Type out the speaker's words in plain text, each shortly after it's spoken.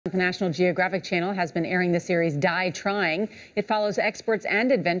The National Geographic channel has been airing the series Die Trying. It follows experts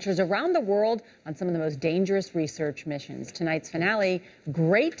and adventurers around the world on some of the most dangerous research missions. Tonight's finale,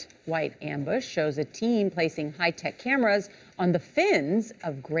 Great White Ambush, shows a team placing high-tech cameras on the fins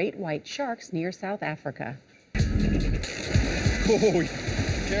of great white sharks near South Africa. Oh,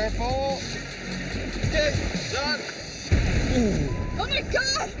 careful. Okay, son. Oh my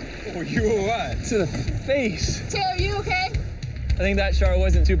God! Oh, you were what? To the face. Taylor, are you okay? I think that shark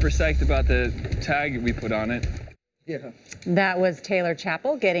wasn't super psyched about the tag we put on it. Yeah. That was Taylor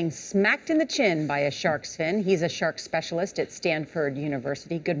Chapple getting smacked in the chin by a shark's fin. He's a shark specialist at Stanford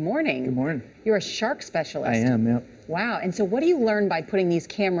University. Good morning. Good morning. You're a shark specialist. I am, yep. Wow. And so what do you learn by putting these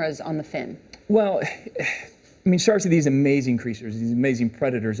cameras on the fin? Well, I mean, sharks are these amazing creatures, these amazing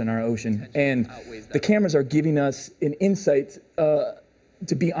predators in our ocean. And the cameras are giving us an insight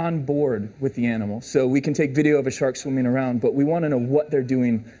to be on board with the animal. So we can take video of a shark swimming around, but we want to know what they're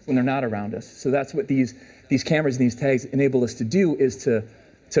doing when they're not around us. So that's what these cameras and these tags enable us to do, is to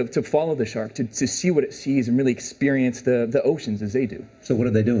follow the shark, to see what it sees and really experience the oceans as they do. So what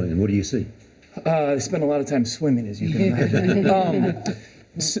are they doing, and what do you see? They spend a lot of time swimming, as you can imagine.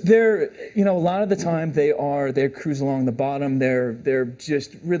 So they're, a lot of the time they're cruising along the bottom. They're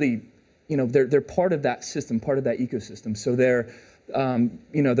just really, they're part of that system, part of that ecosystem. So they're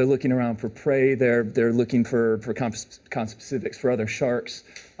looking around for prey. They're looking for conspecifics, for other sharks,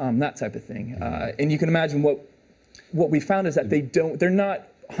 that type of thing. And you can imagine what we found is that they're not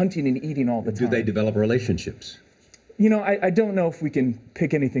hunting and eating all the time. Do they develop relationships? I don't know if we can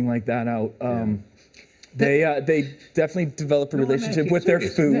pick anything like that out. They definitely develop a relationship with their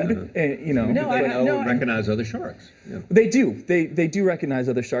food. Yeah. And, They recognize other sharks. Yeah. They do. They do recognize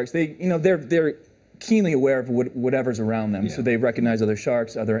other sharks. They're keenly aware of whatever's around them. Yeah. So they recognize other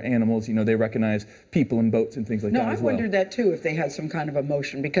sharks, other animals. They recognize people in boats and things like that as well. No, I wondered that too, if they had some kind of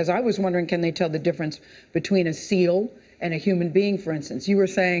emotion, because I was wondering, can they tell the difference between a seal and a human being, for instance? You were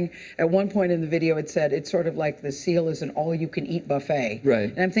saying at one point in the video, it said it's sort of like the seal is an all-you-can-eat buffet. Right.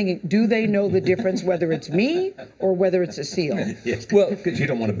 And I'm thinking, do they know the difference whether it's me or whether it's a seal? Yes. Well, because you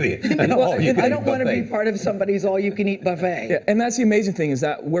don't want to be it. I don't want to be part of somebody's all-you-can-eat buffet. Yeah, and that's the amazing thing, is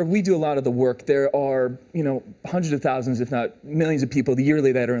that where we do a lot of the work, there are hundreds of thousands, if not millions of people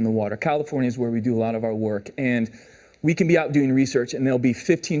yearly that are in the water. California is where we do a lot of our work, and we can be out doing research, and there'll be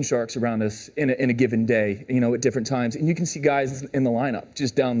 15 sharks around us in a given day, at different times. And you can see guys in the lineup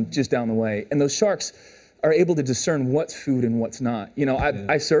just down the way. And those sharks are able to discern what's food and what's not.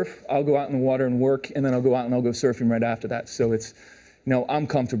 I surf. I'll go out in the water and work, and then I'll go out and I'll go surfing right after that. So it's, I'm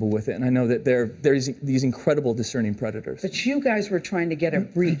comfortable with it, and I know that there's these incredible discerning predators. But you guys were trying to get a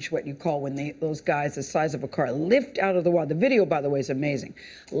breach, what you call when those guys the size of a car lift out of the water. The video, by the way, is amazing.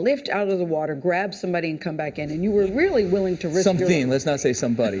 Lift out of the water, grab somebody, and come back in. And you were really willing to risk something. Let's not say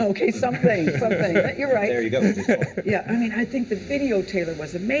somebody. Okay, something. You're right. There you go. Yeah, I mean, I think the video, Taylor,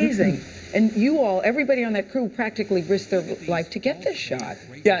 was amazing. And you all, everybody on that crew practically risked their life to get this shot.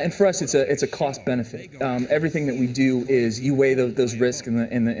 Yeah, and for us, it's a cost benefit. Everything that we do is you weigh those risks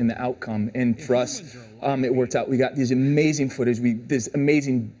and the outcome. And for us, it worked out. We got these amazing footage, these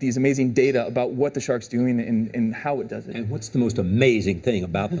amazing data about what the shark's doing and how it does it. And what's the most amazing thing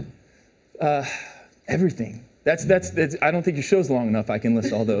about them? Everything. That's I don't think your show's long enough. I can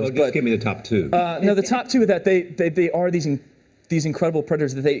list all those. Well, just give me the top two. No, the top two are that they are these incredible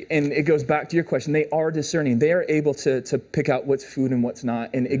predators and it goes back to your question, they are discerning. They are able to pick out what's food and what's not,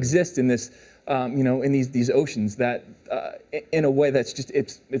 and exist in this, in these oceans that, in a way that's just,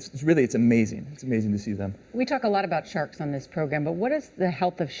 it's amazing. It's amazing to see them. We talk a lot about sharks on this program, but what does the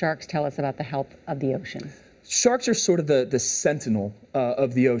health of sharks tell us about the health of the ocean? Sharks are sort of the sentinel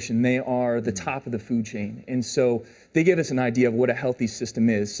of the ocean. They are the top of the food chain. And so they give us an idea of what a healthy system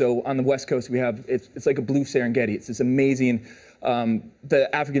is. So on the West Coast, we have, it's like a blue Serengeti. It's this amazing, the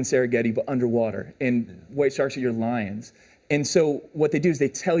African Serengeti, but underwater. And white sharks are your lions. And so what they do is they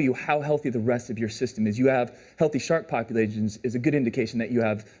tell you how healthy the rest of your system is. You have healthy shark populations is a good indication that you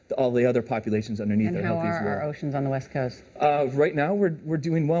have all the other populations underneath are healthy as well. And how are our oceans on the West Coast? Right now we're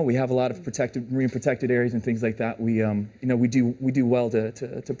doing well. We have a lot of marine protected areas and things like that. We we do well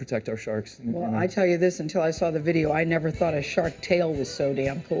to protect our sharks. Well, I tell you this, until I saw the video, I never thought a shark tail was so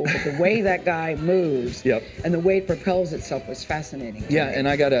damn cool. But the way that guy moves, yep, and the way it propels itself was fascinating. Yeah, and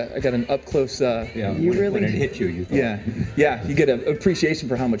I got an up close. Yeah, when it hit you, you thought. Yeah, you get an appreciation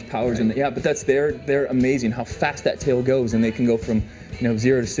for how much power's in it. Yeah, but they're amazing how fast that tail goes, and they can go from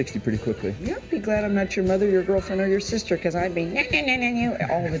 0 to 60 pretty quickly. You'll be glad I'm not your mother, your girlfriend, or your sister, because I'd be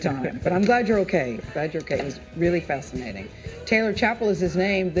all the time. But I'm glad you're okay. Glad you're okay. It was really fascinating. Taylor Chapple is his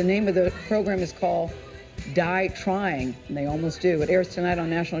name. The name of the program is called die trying, and they almost do. It airs tonight on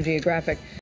National Geographic.